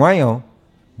looked around,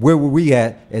 where were we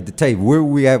at the table? Where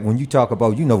were we at when you talk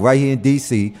about, you know, right here in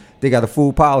D.C., they got a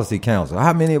Food Policy Council.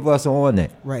 How many of us are on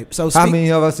that? Right. So how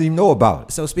many of us even know about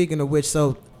it? So speaking of which,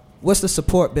 what's the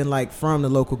support been like from the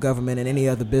local government and any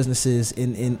other businesses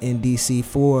in D.C.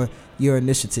 for your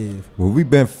initiative? Well, we've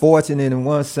been fortunate in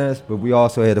one sense, but we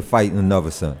also had to fight in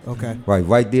another sense. Okay.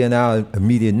 Right there in our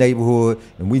immediate neighborhood,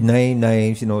 and we name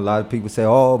names. You know, a lot of people say,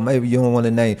 oh, maybe you don't want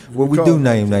to name. Well, we do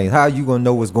name names. How are you going to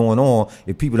know what's going on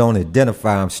if people don't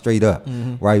identify them straight up?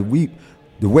 Right?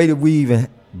 The way that we even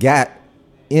got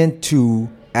into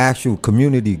actual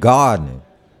community gardening,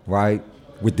 right?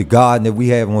 With the garden that we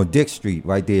have on Dick Street,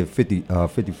 right there,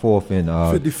 54th and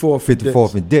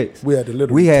 54th and Dix. We had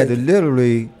to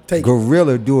literally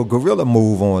do a guerrilla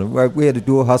move on it, right? We had to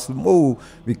do a hustle move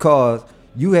because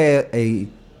you had a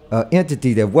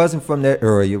entity that wasn't from that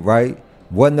area, right?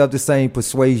 Wasn't of the same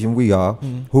persuasion we are,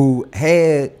 who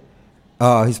had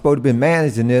he's supposed to be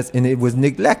managing this, and it was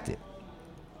neglected.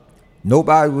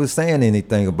 Nobody was saying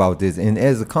anything about this, and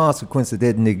as a consequence of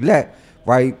that neglect,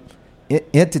 right?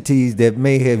 Entities that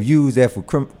may have used that for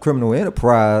criminal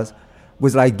enterprise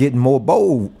was like getting more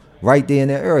bold right there in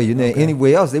that area. You know,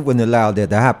 anywhere else they wouldn't allow that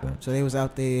to happen. So they was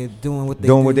out there doing what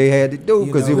they had to do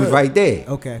because it was right there.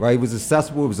 Okay, right. It was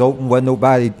accessible. It was open. Wasn't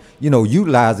nobody, you know,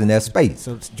 utilizing that space.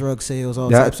 So it's drug sales,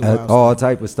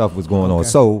 type of stuff was going on.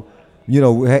 So, you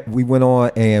know, we went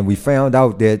on and we found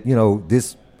out that, you know,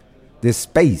 this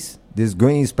space, this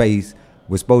green space,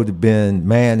 was supposed to have been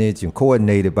managed and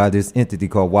coordinated by this entity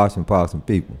called Washington Parks and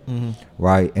People,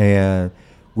 right? And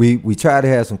we tried to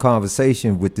have some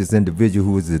conversation with this individual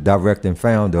who was the director and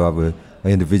founder of an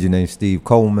individual named Steve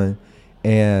Coleman,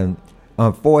 and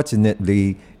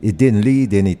unfortunately, it didn't lead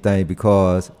to anything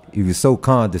because he was so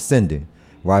condescending,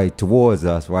 right, towards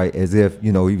us, right, as if,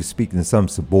 you know, he was speaking to some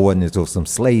subordinates or some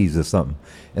slaves or something.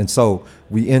 And so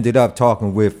we ended up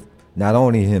talking with not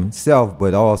only himself,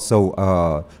 but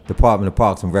also Department of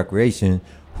Parks and Recreation,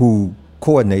 who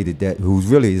coordinated that, who's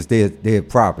really is their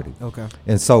property. Okay.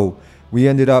 And so we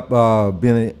ended up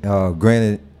being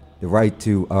granted the right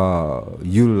to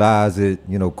utilize it,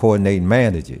 you know, coordinate and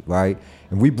manage it, right?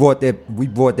 And we brought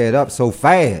that up so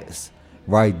fast,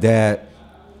 right, that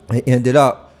we ended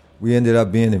up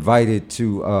being invited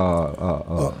to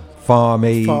Farm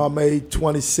Aid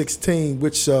 2016,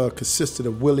 which consisted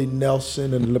of Willie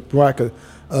Nelson and LeBronca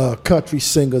country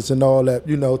singers and all that,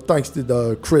 you know, thanks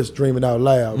to Chris Dreaming Out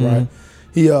Loud, right?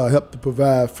 He helped to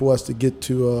provide for us to get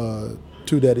to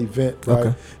that event, right?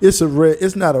 Okay. It's a rare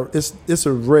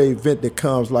event that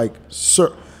comes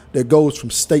that goes from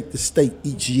state to state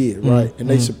each year, right? And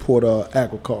they support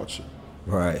agriculture.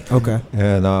 Right. Okay.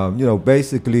 And you know,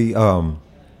 basically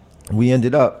we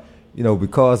ended up, you know,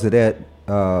 because of that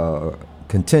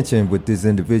contention with this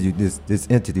individual, this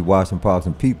entity, Washington Parks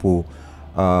and People,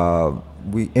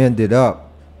 we ended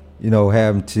up, you know,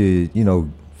 having to, you know,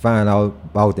 find out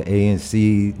about the ANC,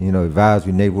 you know,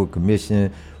 Advisory Neighborhood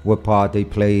Commission, what part they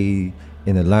played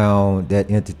in allowing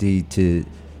that entity to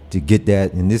get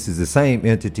that. And this is the same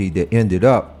entity that ended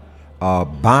up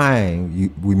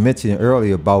buying. We mentioned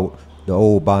earlier about the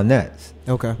old Barnetts.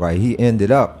 Okay. Right. He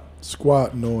ended up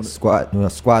squatting on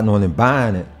it, and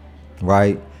buying it.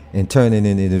 Right. and turning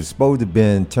it. It was supposed to have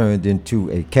been turned into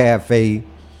a cafe,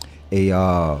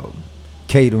 a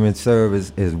catering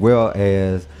service, as well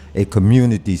as a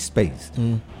community space.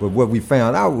 But what we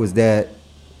found out was that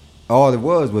all it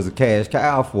was a cash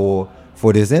cow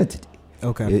for this entity.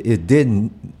 Okay. It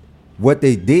didn't. What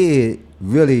they did,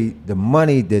 really, the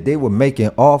money that they were making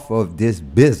off of this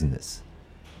business,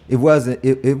 it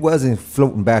wasn't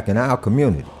floating back in our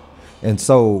community. And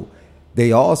so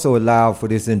they also allowed for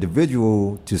this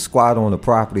individual to squat on the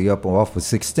property up off of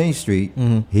 16th Street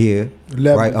here,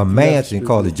 right? A mansion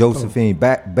called the Josephine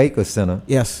Baker Center.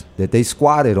 Yes. That they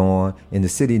squatted on, and the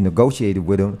city negotiated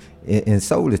with them and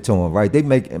sold it to them, right? They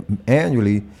make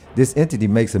annually, this entity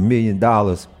makes $1 million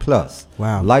plus.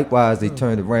 Wow. Likewise, they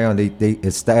turned around, they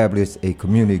established a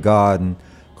community garden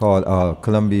called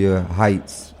Columbia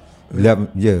Heights,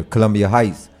 Columbia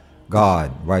Heights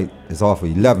Garden, right? It's off of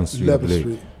 11th Street, I believe.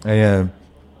 Street. And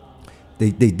they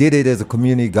did it as a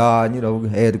community garden,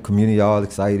 had the community all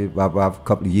excited about a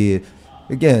couple of years.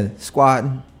 Again,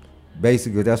 squatting,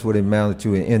 basically that's what it amounted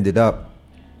to, and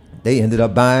they ended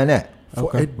up buying that. For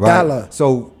 $1. Right?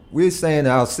 So we're saying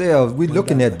to ourselves, we're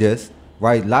looking at this,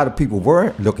 right? A lot of people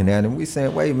weren't looking at it, and we're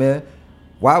saying, wait, man,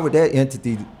 why would that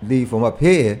entity leave from up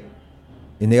here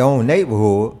in their own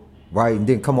neighborhood, right, and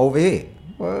then come over here?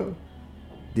 Well,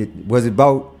 was it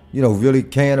about, really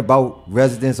caring about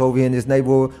residents over here in this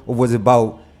neighborhood, or was it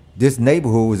about this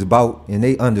neighborhood was about, and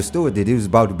they understood that it was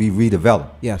about to be redeveloped?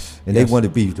 Yes. And they wanted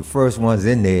to be the first ones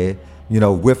in there,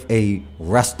 with a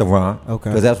restaurant, okay,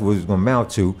 because that's what it was going to amount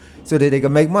to, so that they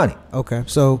could make money. Okay,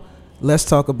 so let's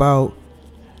talk about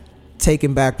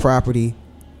taking back property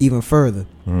even further.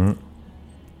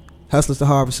 Hustlers to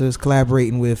Harvesters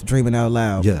collaborating with Dreaming Out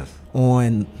Loud. Yes.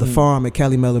 On the farm at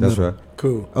Kelly Miller That's Middle. right.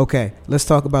 Cool. Okay, let's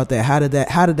talk about that. How did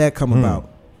that come about?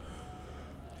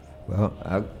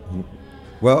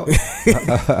 Well,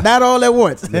 not all at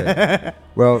once. Yeah.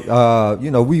 Well,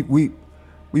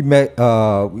 we met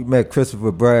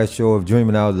Christopher Bradshaw of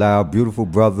Dreaming Out Loud, beautiful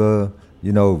brother,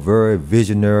 very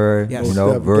visionary, yes.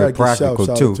 Very practical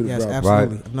too. Yes,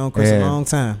 absolutely. Right? I've known Chris a long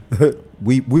time.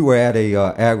 we were at a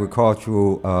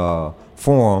agricultural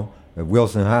forum at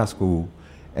Wilson High School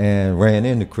and ran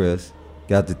into Chris,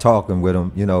 got to talking with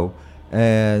him,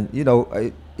 and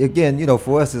again,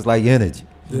 for us it's like energy.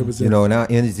 And our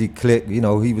energy clicked.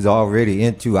 He was already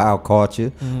into our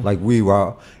culture, like we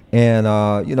were, and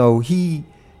he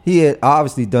had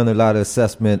obviously done a lot of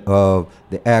assessment of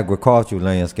the agricultural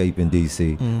landscape in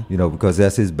D.C. Because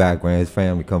that's his background. His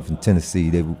family come from Tennessee.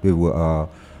 They were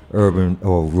urban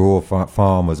or rural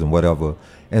farmers and whatever,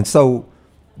 and so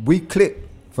we clicked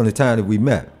from the time that we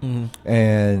met,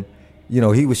 and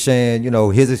he was sharing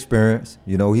his experience.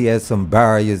 He had some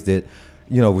barriers that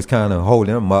was kind of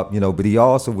holding him up, but he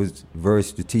also was very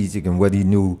strategic in what he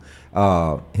knew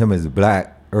him as a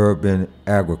black urban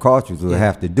agriculturalist would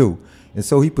have to do. And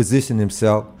so he positioned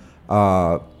himself.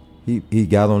 He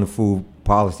got on the Food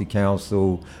Policy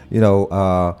Council. He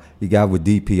got with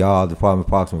DPR, Department of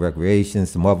Parks and Recreation,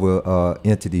 some other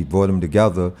entities, brought them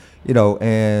together,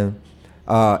 and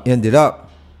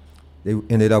they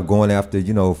ended up going after,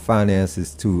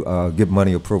 finances to get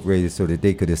money appropriated so that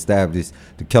they could establish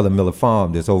the Keller Miller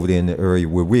Farm that's over there in the area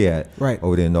where we're at, right,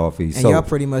 over there in Northeast. And y'all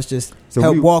pretty much just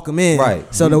helped walk them in,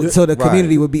 right? So the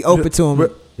community would be open to them.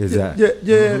 Exactly.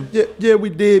 Yeah, we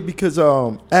did because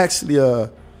actually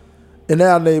in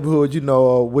our neighborhood,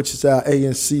 which is our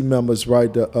ANC members,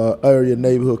 right, the area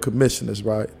neighborhood commissioners,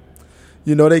 right.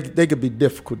 They could be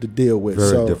difficult to deal with.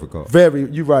 Very difficult.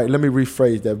 You're right. Let me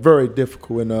rephrase that. Very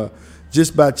difficult. And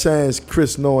just by chance,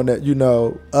 Chris knowing that,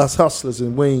 us hustlers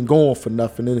and we ain't going for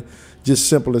nothing. And just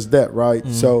simple as that, right?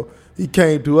 So he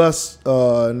came to us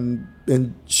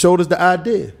and showed us the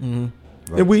idea. Right.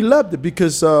 And we loved it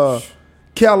because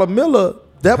Keller Miller,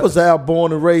 that was our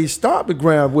born and raised stomping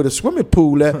ground with a swimming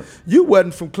pool. That you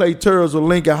wasn't from Clay Turles or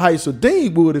Lincoln Heights or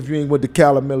Deanwood if you ain't went to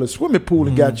Keller Miller swimming pool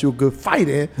and got you a good fight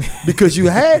in, because you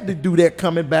had to do that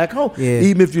coming back home. Yeah.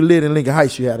 Even if you lived in Lincoln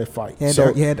Heights, you had to fight. You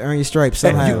had to earn your stripes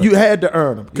somehow. You had to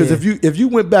earn them, because if you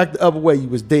went back the other way, you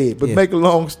was dead. But make a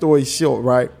long story short,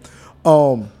 right?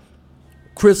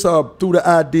 Chris threw the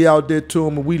idea out there to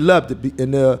him, and we loved it.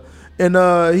 And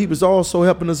he was also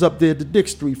helping us up there at the Dick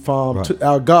Street Farm, right, to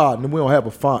our garden. And we don't have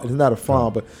a farm. It's not a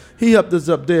farm, right, but he helped us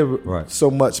up there so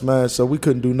much, man. So we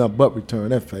couldn't do nothing but return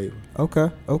that favor.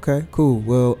 Okay, cool.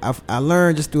 Well, I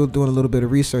learned just doing a little bit of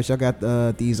research. I got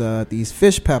these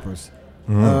fish peppers.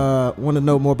 Want to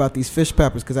know more about these fish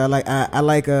peppers because I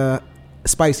like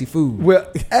spicy food. Well,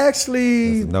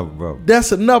 actually,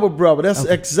 that's another brother.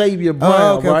 That's Xavier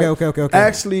Brown, right? Okay.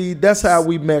 Actually, that's how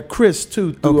we met Chris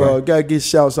too. Through gotta give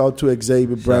shouts out to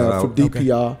Xavier Brown from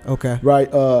DPR. Okay.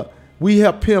 Right. We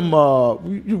help him.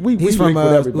 He's from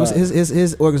with everybody.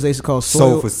 His organization called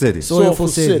Soulful City. Soulful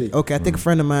City. Okay, I think a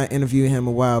friend of mine interviewed him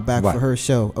a while back for her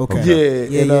show. Okay.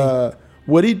 Yeah.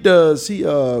 What he does, he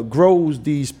grows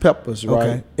these peppers, right?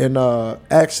 Okay. And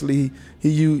actually,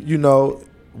 you know,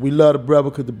 we love the brother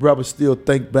because the brother still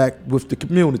think back with the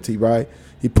community, right?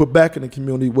 He put back in the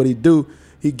community. What he do,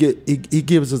 he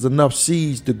gives us enough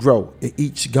seeds to grow in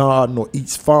each garden or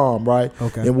each farm, right?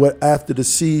 Okay. And what after the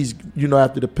seeds, you know,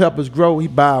 after the peppers grow, he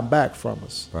buy them back from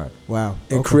us. Right. Wow.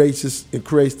 And creates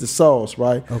the sauce,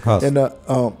 right? Okay. And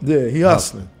he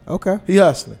hustling. Okay. He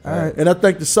hustling. All right. And I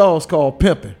think the sauce called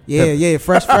pimping. Yeah.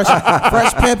 Fresh pimping.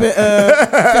 Fish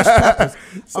peppers.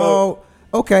 So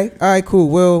okay. All right. Cool.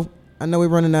 Well, I know we're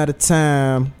running out of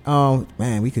time.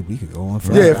 Man, we could go on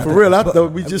forever. Yeah, for real. I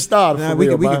thought we just started. We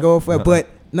could go for it, but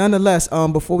nonetheless,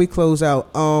 before we close out,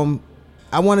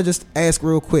 I want to just ask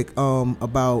real quick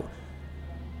about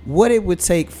what it would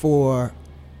take for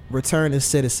returning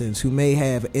citizens who may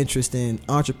have an interest in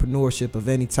entrepreneurship of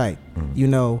any type, you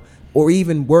know, or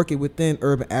even working within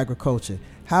urban agriculture.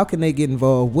 How can they get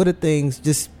involved? What are things?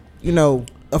 Just, you know,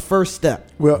 a first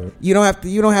step. Well, you don't have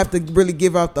to really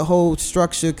give out the whole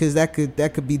structure, because that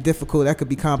could be difficult, that could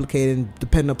be complicated, and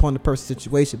depending upon the person's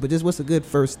situation. But just what's a good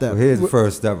first step? Well, here's the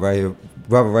first step right here.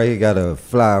 Brother right here got a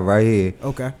flyer right here.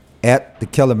 Okay. At the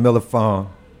Keller Miller Farm.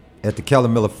 At the Keller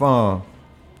Miller Farm,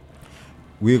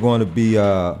 we're going to be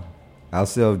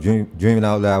ourselves dreaming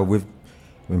out loud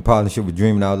in partnership with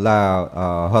Dreaming Out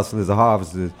Loud, Hustlers and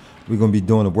Harvesters. We're going to be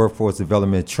doing a workforce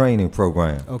development training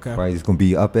program. Okay. Right. It's going to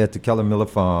be up at the Keller Miller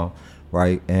Farm,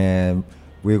 right? And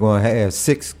we're going to have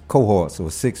 6 cohorts or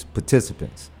 6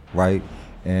 participants, right?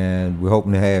 And we're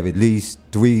hoping to have at least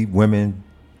 3 women,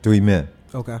 3 men.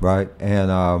 Okay. Right.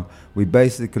 And we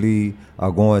basically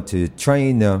are going to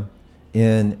train them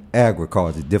in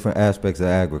agriculture, different aspects of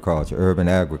agriculture, urban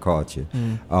agriculture.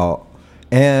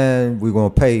 And we're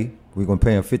going to pay them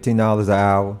 $15 an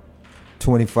hour,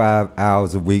 25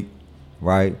 hours a week,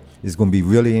 right? It's going to be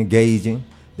really engaging.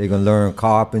 They're going to learn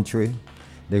carpentry.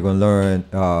 They're going to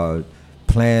learn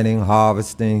planting,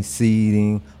 harvesting,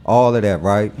 seeding, all of that,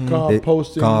 right?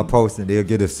 Composting. They'll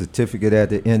get a certificate at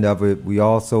the end of it. We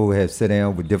also have sit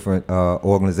down with different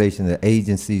organizations and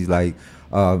agencies like,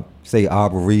 say,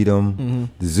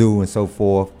 Arboretum, the zoo, and so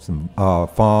forth, some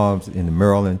farms in the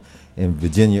Maryland and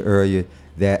Virginia area,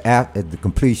 that at the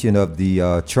completion of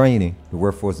the training, the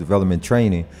workforce development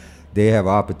training, they have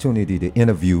an opportunity to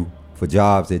interview for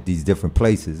jobs at these different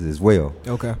places as well.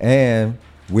 Okay. And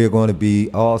we're going to be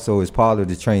also, as part of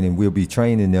the training, we'll be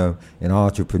training them in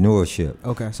entrepreneurship.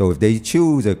 Okay. So if they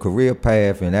choose a career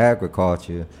path in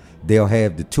agriculture, they'll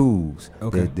have the tools,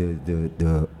 okay,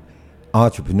 the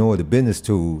entrepreneur, the business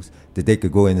tools that they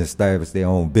could go in and establish their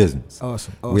own business.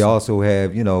 Awesome. We also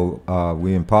have,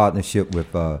 we're in partnership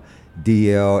with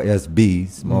DLSB,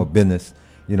 Small Business.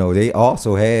 They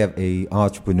also have a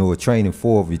entrepreneur training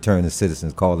for returning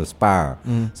citizens called Aspire.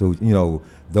 So,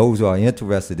 those who are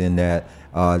interested in that,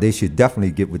 they should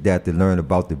definitely get with that to learn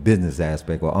about the business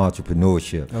aspect or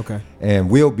entrepreneurship. Okay. And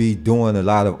we'll be doing a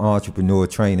lot of entrepreneur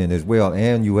training as well.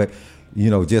 And you have,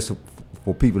 just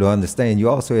for people to understand, you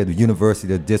also have the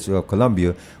University of the District of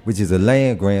Columbia, which is a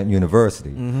land-grant university.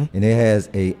 And it has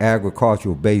a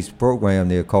agricultural-based program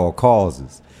there called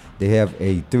Causes. They have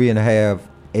a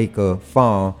 3.5-acre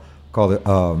farm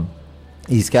called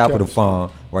East Capitol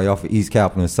Farm, right off of East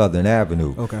Capitol and Southern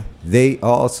Avenue. Okay. They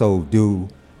also do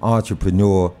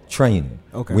entrepreneur training.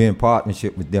 Okay. We're in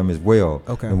partnership with them as well.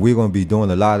 Okay. And we're going to be doing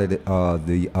a lot of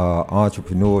the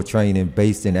entrepreneur training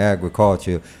based in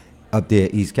agriculture up there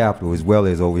at East Capitol, as well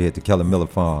as over here at the Keller Miller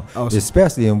Farm. Awesome.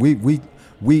 Especially, and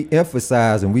we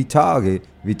emphasize and we target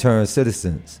return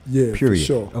citizens. Yeah, period. For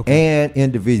sure. Okay. And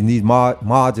individuals, these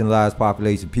marginalized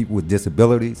population, people with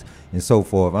disabilities and so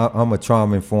forth. I'm a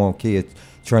trauma-informed care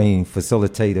trained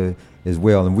facilitator as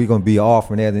well, and we're going to be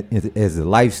offering that as the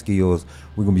life skills.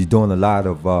 We're going to be doing a lot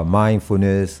of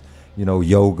mindfulness,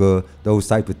 yoga, those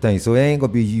type of things. So it ain't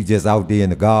going to be you just out there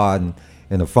in the garden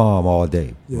and the farm all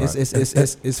day. Yeah. Right.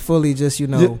 It's fully just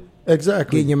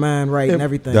exactly getting your mind right and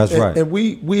everything. That's right. And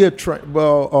we are trained.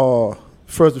 Well,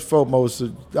 first and foremost,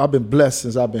 I've been blessed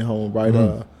since I've been home. Right.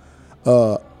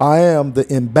 I am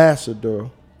the ambassador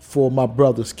for my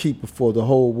brother's keeper for the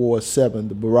whole Ward 7,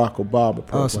 the Barack Obama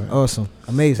program. Awesome,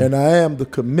 amazing. And I am the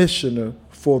commissioner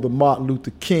for the Martin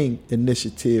Luther King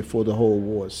initiative for the whole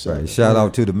award ceremony. Right. Shout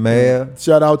out to the mayor.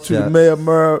 Shout out to the mayor,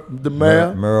 Merle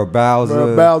Bowser.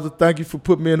 Merle Bowser, thank you for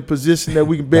putting me in a position that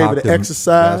we can be able to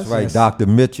exercise. That's right. Dr.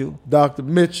 Mitchell. Dr.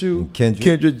 Mitchell. And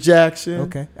Kendrick Jackson.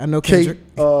 Okay, I know Kendrick.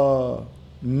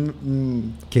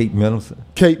 Kate Middleton.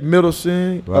 Kate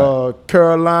Middleton. Right.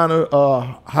 Carolina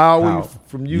Howie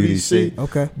from UDC.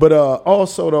 Okay. But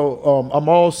also, though, I'm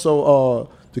also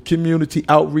the community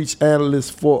outreach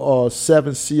analyst for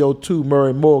 7CO2,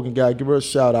 Murray Morgan guy. Give her a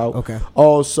shout out. Okay.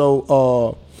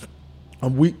 Also,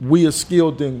 we are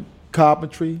skilled in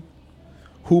carpentry,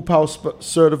 hoop house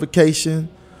certification,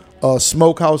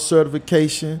 smokehouse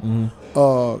certification,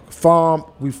 urban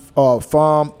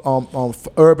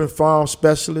farm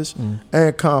specialist,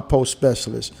 and compost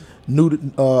specialist.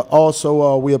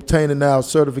 Also, we obtaining now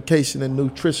certification in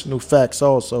nutritional facts.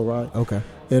 Also, right? Okay.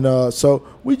 And so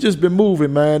we just been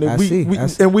moving, man. And I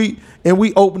we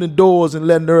opening doors and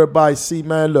letting everybody see,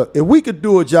 man. Look, if we could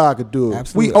do it, y'all could do it.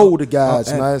 Absolutely. We older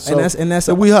guys, man. So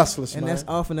and we hustlers, and man.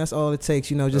 that's all it takes.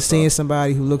 Just seeing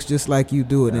somebody who looks just like you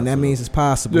do it, and that means it's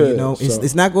possible. Yeah,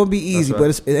 it's not going to be easy,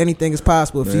 but anything is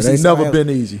possible. If Man, you it see ain't never somebody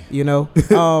been easy.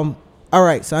 All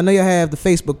right, so I know you have the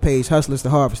Facebook page, Hustlers to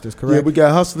Harvesters, correct? Yeah, we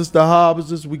got Hustlers to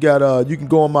Harvesters. We got you can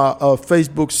go on my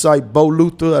Facebook site, Bo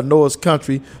Luther. I know it's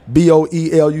country,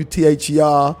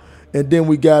 BOELUTHER, and then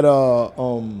we got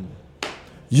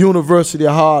University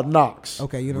of Hard Knocks.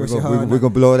 Okay, University of Hard Knocks. We're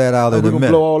gonna blow that out in a minute. We're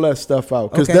gonna blow all that stuff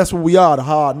out because that's what we are, the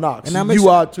Hard Knocks. And you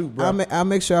are too, bro. I'll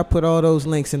make sure I put all those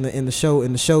links in the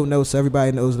show notes so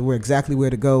everybody knows exactly where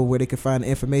to go, where they can find the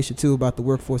information too about the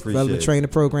Workforce Development Training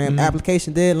Program.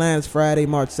 Application deadline is Friday,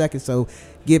 March 2nd, so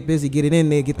get busy, get it in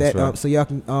there, get that so y'all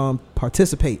can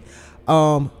participate.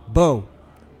 Bo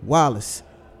Wallace,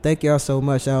 thank y'all so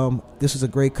much. This was a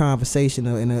great conversation,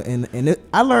 and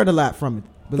I learned a lot from it.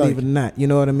 Believe it or not, you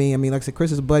know what I mean? I mean, like I said,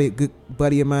 Chris is a good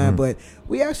buddy of mine, but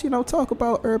we actually don't talk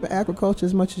about urban agriculture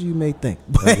as much as you may think.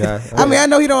 But, I mean, I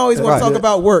know he don't always want to talk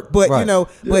about work, but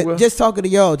just talking to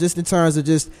y'all, just in terms of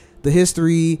just the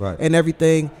history and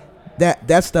everything,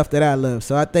 that's stuff that I love.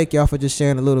 So I thank y'all for just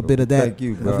sharing a little bit of that,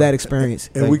 of that experience.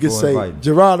 And we can say,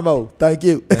 Geronimo, thank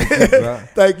you.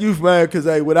 Thank you, man, because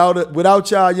without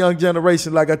y'all young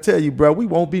generation, like I tell you, bro, we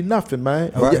won't be nothing,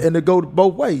 man. Right. And it go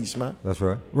both ways, man. That's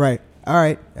right. Right. All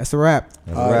right, that's a wrap.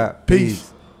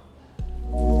 Peace.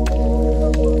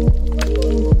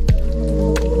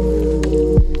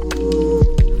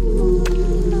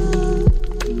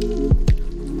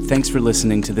 Thanks for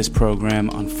listening to this program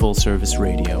on Full Service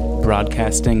Radio,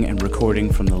 broadcasting and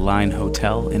recording from the Line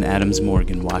Hotel in Adams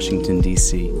Morgan, Washington,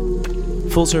 D.C.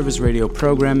 Full Service Radio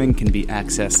programming can be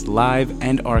accessed live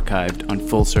and archived on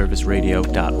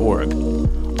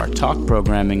fullserviceradio.org. Our talk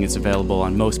programming is available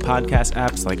on most podcast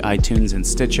apps like iTunes and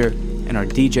Stitcher, and our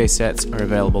DJ sets are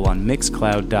available on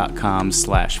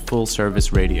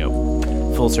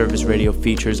mixcloud.com/fullserviceradio. Full Service Radio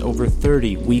features over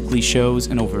 30 weekly shows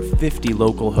and over 50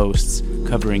 local hosts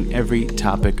covering every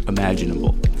topic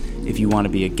imaginable. If you want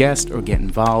to be a guest or get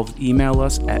involved, email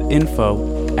us at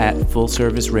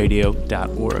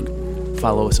info@fullserviceradio.org.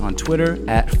 Follow us on Twitter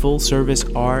at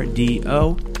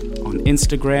FullServiceRDO, on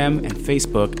Instagram and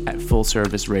Facebook at Full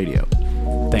Service Radio.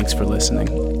 Thanks for listening.